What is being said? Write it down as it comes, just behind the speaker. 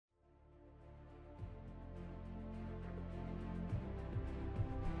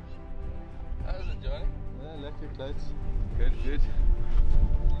Thank you, Clayton. Good, good.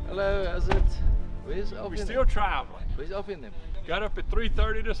 Hello, how's it? Where's Alvin? We're still traveling. Where's Alvin then? Got up at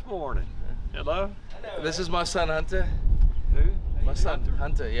 3:30 this morning. Hello? This is my son Hunter. Who? My son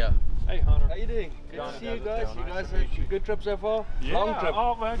Hunter, yeah. Hey, Hunter. How you doing? Good to see you guys. You guys had a good trip so far? Yeah, Long trip.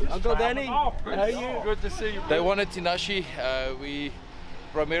 oh, man, just Uncle traveling Danny, off. how are you? Good to see you. They wanted Tinashe. We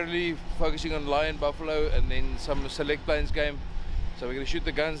primarily focusing on lion, buffalo, and then some select plains game. So we're going to shoot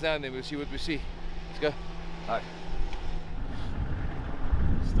the guns now and then we'll see what we see. Let's go. All right.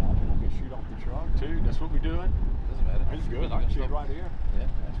 Stop. I'm going to shoot off the truck, too. That's what we're doing. Doesn't matter. That's good. I can shoot right here. Yeah,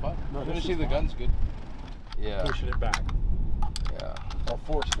 that's fine. No, I'm going to this see is the fine. guns good. Yeah. Pushing it back. Yeah. Or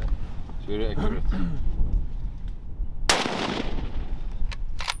forcing it. It's very accurate.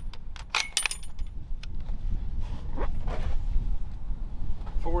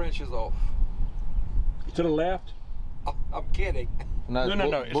 Four inches off. To the left? I'm kidding. No,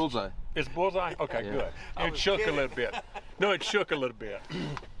 No. Bullseye. It's bullseye? Okay, Yeah. good. It shook a little bit. No, it shook a little bit.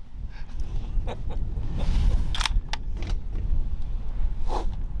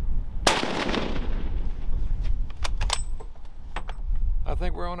 I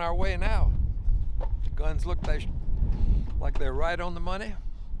think we're on our way now. The guns look like they're right on the money.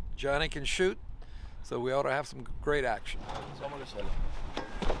 Johnny can shoot, so we ought to have some great action.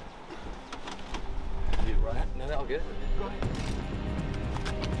 Right? No, I'll get it. Go ahead.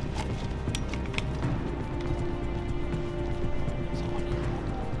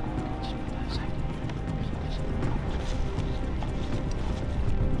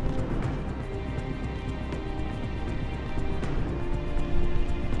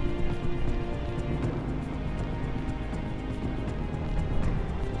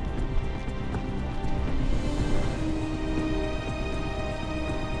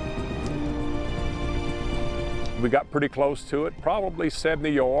 We got pretty close to it, probably 70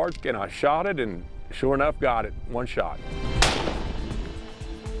 yards, and I shot it, and sure enough, got it. One shot.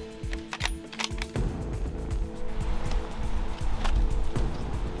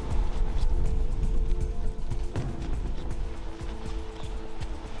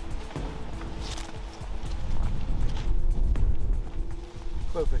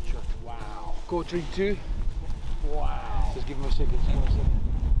 Perfect shot. Wow. Quartering two. Wow. Just give him a second. Just give him a second.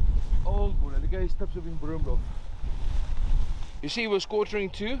 Old boy, the guy steps up in Broomlof. You see, he was quartering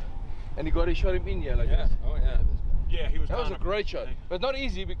two, and he got his shot him in here like this. Oh, yeah. Yeah, he was. That was a great shot, but not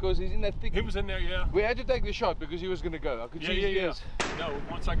easy because he's in that thick. He was in there, yeah. We had to take the shot because he was going to go. I could see his ears. No,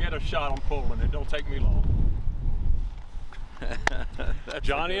 once I get a shot, I'm pulling. It don't take me long.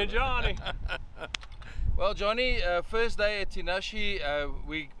 Johnny and Johnny. Well, Johnny, first day at Tinashe,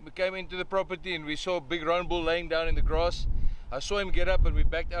 we came into the property and we saw a big roan bull laying down in the grass. I saw him get up and we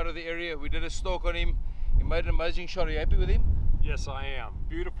backed out of the area. We did a stalk on him. He made an amazing shot. Are you happy with him? Yes, I am.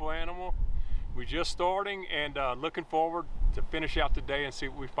 Beautiful animal. We're just starting and looking forward to finish out the day and see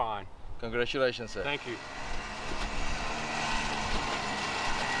what we find. Congratulations, sir. Thank you.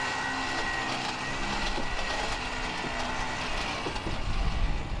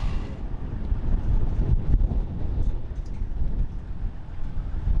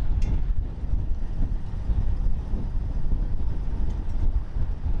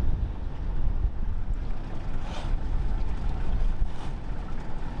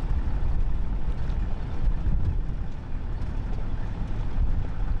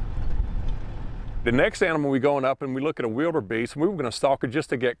 The next animal, we're going up and we look at a wildebeest, and we were going to stalk it just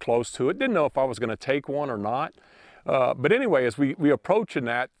to get close to it. Didn't know if I was going to take one or not. But anyway, as we approaching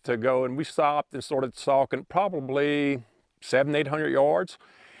that to go, and we stopped and started stalking probably 700-800 yards.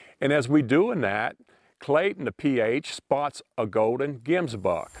 And as we doing that, Clayton, the PH, spots a golden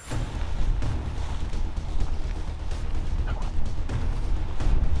gemsbuck.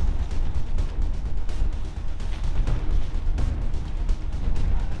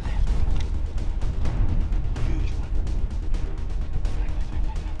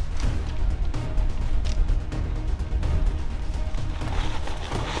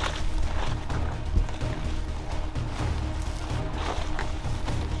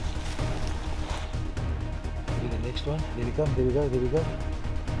 Next one. There we go, there we go, there we go.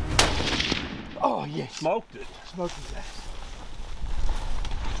 Oh, yes. Smoked it. Smoked his ass.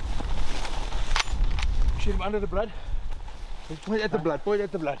 Shoot him under the blood. Let's point at the blood, point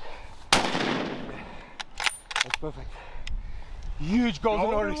at the blood. That's perfect. Huge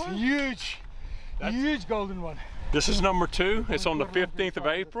golden oryx, huge. Huge golden one. This is number 2. It's on the 15th of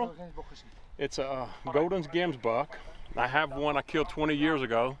April. It's a golden gemsbuck. I have one I killed 20 years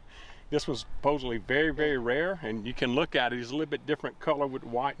ago. This was supposedly very, very rare, and you can look at it. It's a little bit different color with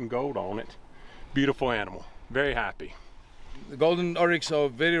white and gold on it. Beautiful animal. Very happy. The golden oryx are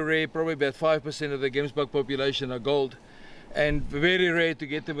very rare, probably about 5% of the gemsbok population are gold. And very rare to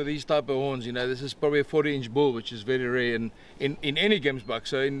get them with these type of horns. You know, this is probably a 40-inch bull, which is very rare in any gemsbok.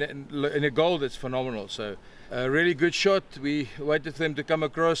 So in a gold, it's phenomenal. So a really good shot. We waited for him to come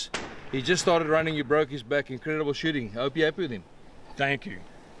across. He just started running, he broke his back. Incredible shooting. I hope you're happy with him. Thank you.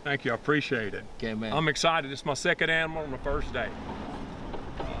 Thank you, I appreciate it. Okay, man. I'm excited. It's my second animal on the first day.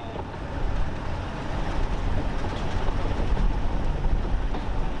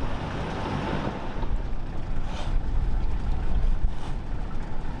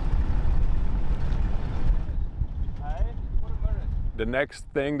 The next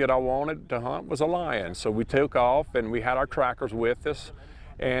thing that I wanted to hunt was a lion. So we took off and we had our trackers with us,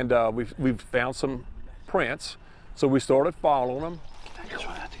 and we found some prints. So we started following them. This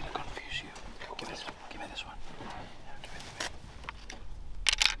one, I think I confuse you. Give me this one.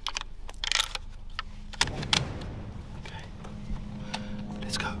 Okay.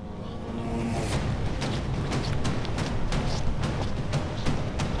 Let's go.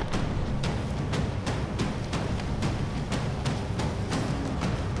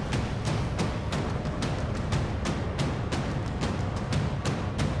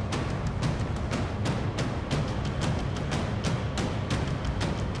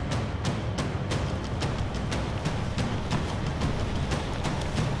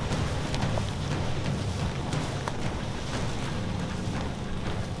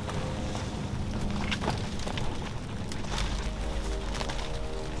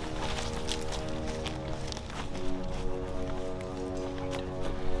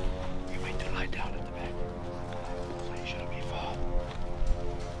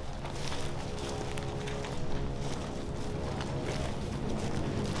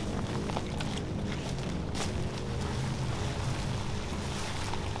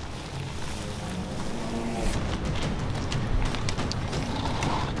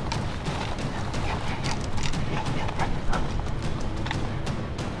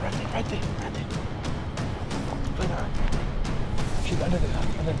 Right there. She's under there.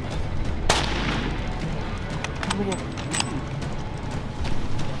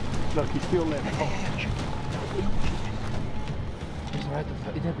 Look, he's still there. Yeah, shoot. He's right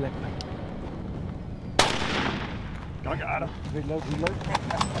in that black light. I got him. Reload. Is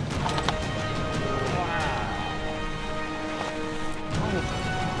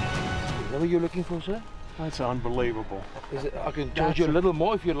that what you're looking for, sir? That's unbelievable. Is it, I can charge you a little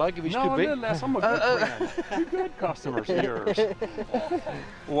more if you like, if it's too big. No, less. I'm a good friend. You're good customers of yours.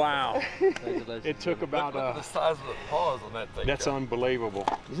 Wow. It took about Look at the size of the paws on that thing. That's unbelievable.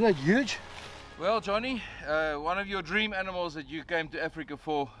 Isn't that huge? Well, Johnny, one of your dream animals that you came to Africa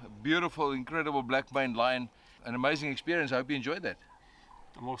for, a beautiful, incredible black-maned lion, an amazing experience. I hope you enjoyed that.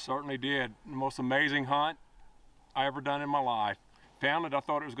 I most certainly did. The most amazing hunt I ever done in my life. Found it, I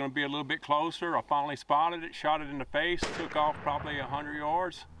thought it was going to be a little bit closer. I finally spotted it, shot it in the face, took off probably 100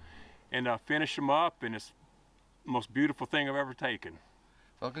 yards, and finished him up, and it's the most beautiful thing I've ever taken.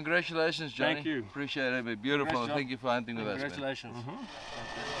 Well, congratulations, Johnny. Thank you. Appreciate it. Beautiful. Thank you for hunting with us. Congratulations.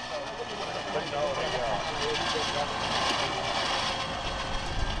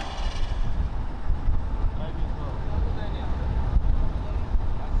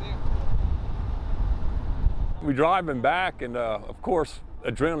 We're driving back, and of course,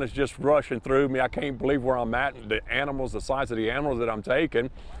 adrenaline's just rushing through me. I can't believe where I'm at, and the animals, the size of the animals that I'm taking.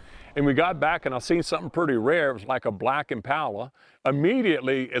 And we got back, and I seen something pretty rare. It was like a black Impala.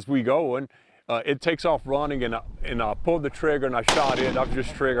 Immediately, as we going, it takes off running, and I pulled the trigger, and I shot it. I was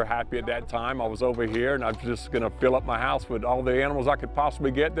just trigger happy at that time. I was over here, and I was just gonna fill up my house with all the animals I could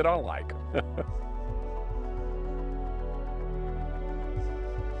possibly get that I like.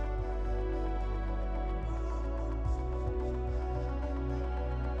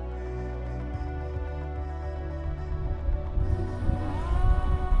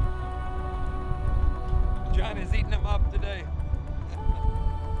 Johnny's eating them up today.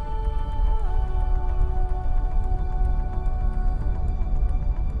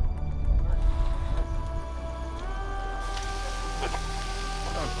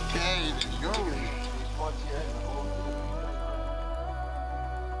 Okay, let's go.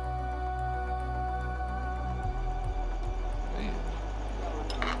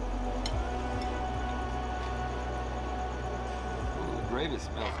 The gravy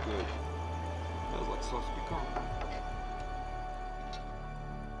smells good. Smells like sauce piquant.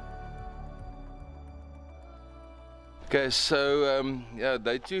 Okay, so yeah,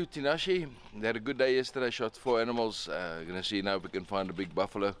 day 2, Tinashe. They had a good day yesterday, shot 4 animals. Gonna see now if we can find a big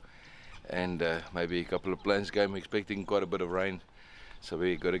buffalo and maybe a couple of plains game. We're expecting quite a bit of rain, so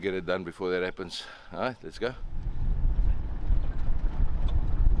we got to get it done before that happens. All right, let's go.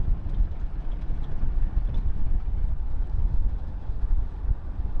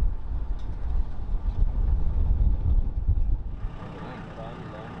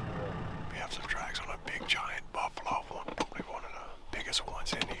 got some tracks on a big giant buffalo, probably one of the biggest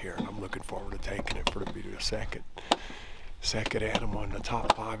ones in here, and I'm looking forward to taking it for to be the second animal in the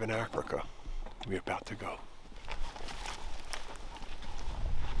top 5 in Africa. We're about to go.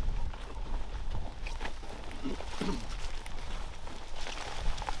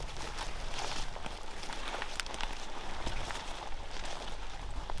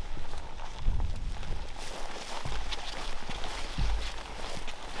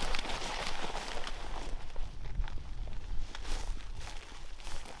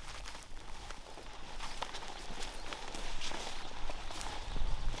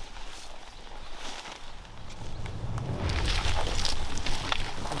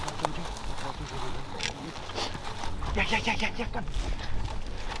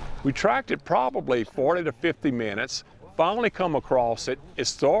 We tracked it probably 40 to 50 minutes, finally come across it, it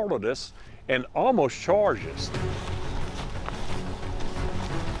startled us and almost charged us.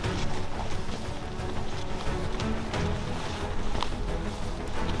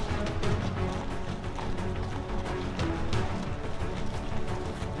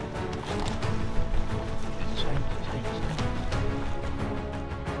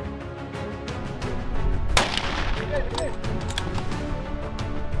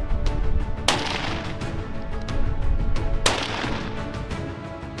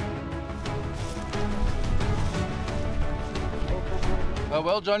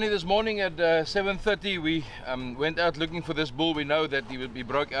 Well, Johnny, this morning at 7:30 we went out looking for this bull. We know that he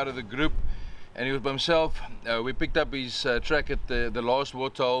broke out of the group and he was by himself. We picked up his track at the last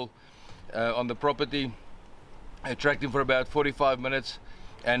waterhole on the property. I tracked him for about 45 minutes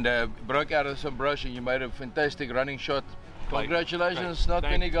and broke out of some brush, and you made a fantastic running shot. Congratulations. Not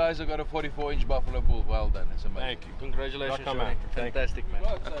many guys have got a 44-inch buffalo bull. Well done. It's amazing. Thank you. Congratulations, Johnny. Fantastic, man.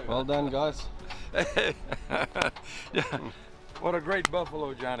 Well done, guys. Yeah. What a great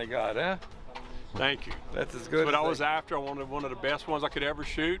buffalo Johnny got, huh? Thank you. That's as good But as I was after. I wanted one of the best ones I could ever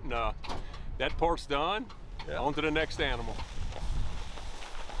shoot, and that part's done. Yeah. On to the next animal.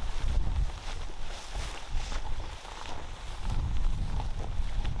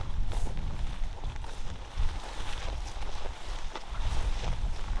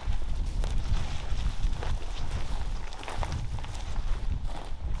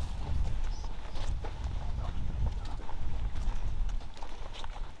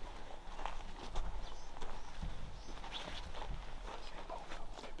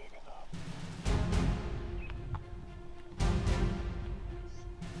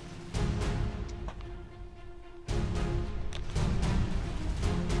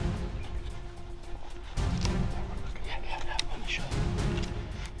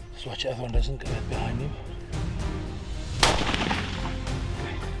 Just watch the other one doesn't go out behind him.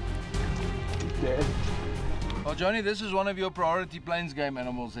 Dead. Well, Johnny, this is one of your priority plains game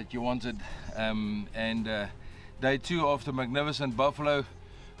animals that you wanted. Day 2 after magnificent buffalo,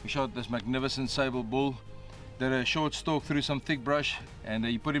 we shot this magnificent sable bull. Did a short stalk through some thick brush, and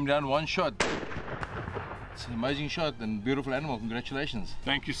you put him down one shot. It's an amazing shot and beautiful animal. Congratulations.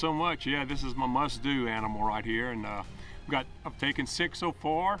 Thank you so much. Yeah, this is my must-do animal right here, and I've taken 6 so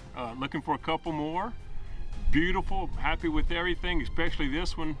far. Looking for a couple more. Beautiful. Happy with everything, especially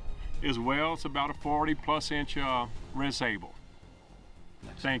this one as well. It's about a 40+ inch red sable.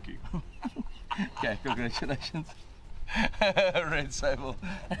 Thank you. Okay, congratulations. Red sable.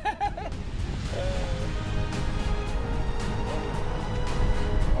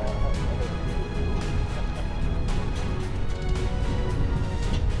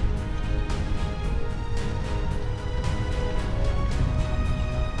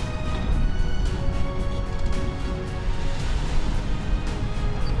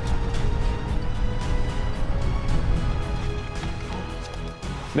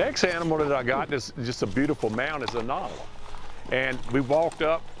 Next animal that I got is just a beautiful mount, is a Impala. And we walked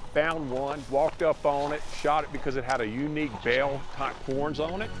up, found one, walked up on it, shot it because it had a unique bell type horns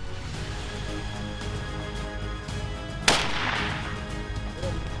on it.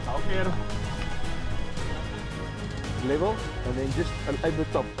 I'll get him. Level, and then just over the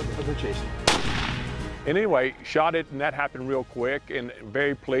top of the chest. And anyway, shot it, and that happened real quick, and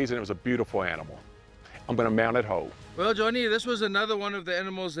very pleased, and it was a beautiful animal. I'm gonna mount it whole. Well, Johnny, this was another one of the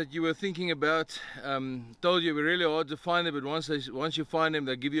animals that you were thinking about. Told you we're really hard to find them, but once you find them,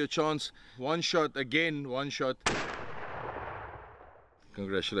 they give you a chance. One shot, again, one shot.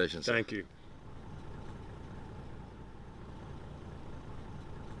 Congratulations. Thank you.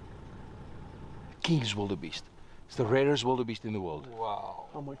 King's wildebeest. It's the rarest wildebeest in the world. Wow.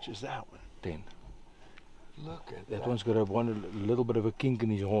 How much is that one? 10. Look at That that. one's got a little bit of a kink in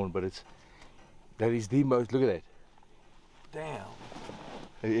his horn, but that is the most. Look at that. Damn.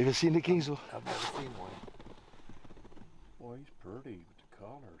 Have you ever seen the Kingsville? I've never seen one. Boy, he's pretty with the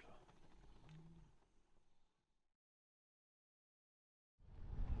colors.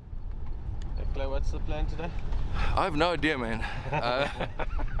 Hey Clay, what's the plan today? I have no idea, man.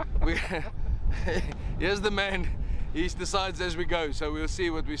 Here's the man. He decides as we go, so we'll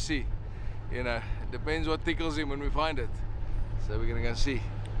see what we see. You know, it depends what tickles him when we find it. So we're gonna go see.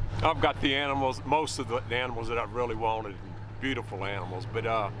 I've got the animals, most of the animals that I've really wanted, beautiful animals. But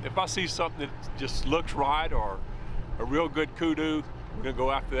if I see something that just looks right or a real good kudu, I'm gonna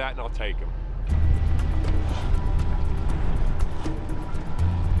go after that and I'll take them.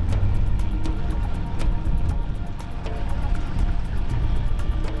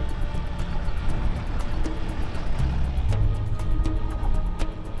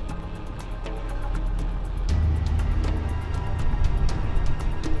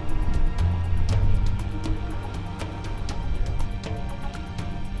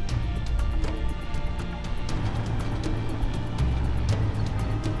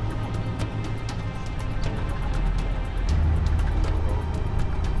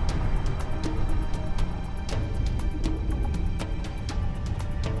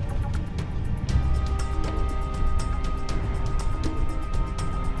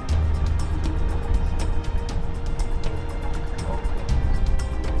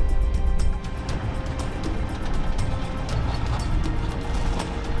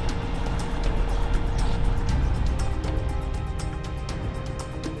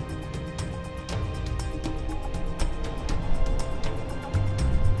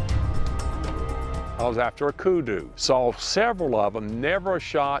 I was after a kudu. Saw several of them, never a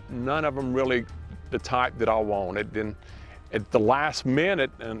shot, none of them really the type that I wanted. Then at the last minute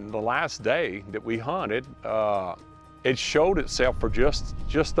and the last day that we hunted, it showed itself for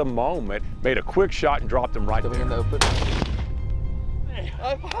just a moment, made a quick shot and dropped them right there. In the open.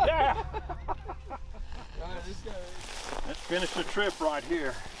 Yeah. Let's finish the trip right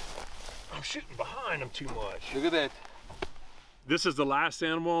here. I'm shooting behind them too much. Look at that. This is the last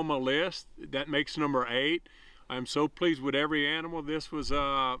animal on my list. That makes number 8. I'm so pleased with every animal. This was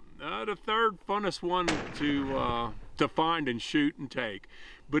the third funnest one to find and shoot and take.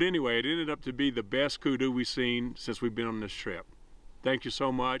 But anyway, it ended up to be the best kudu we've seen since we've been on this trip. Thank you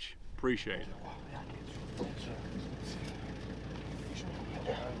so much. Appreciate it.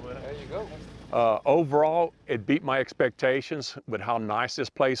 There you go. Overall, it beat my expectations with how nice this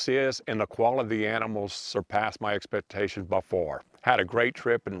place is, and the quality of the animals surpassed my expectations by far. Had a great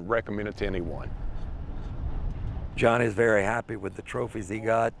trip and recommend it to anyone. Jonny's very happy with the trophies he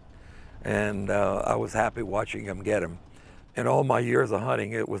got, and I was happy watching him get them. In all my years of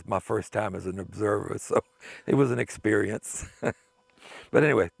hunting, it was my first time as an observer, so it was an experience. But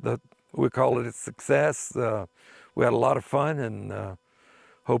anyway, we call it a success. We had a lot of fun and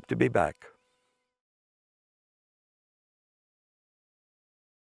hope to be back.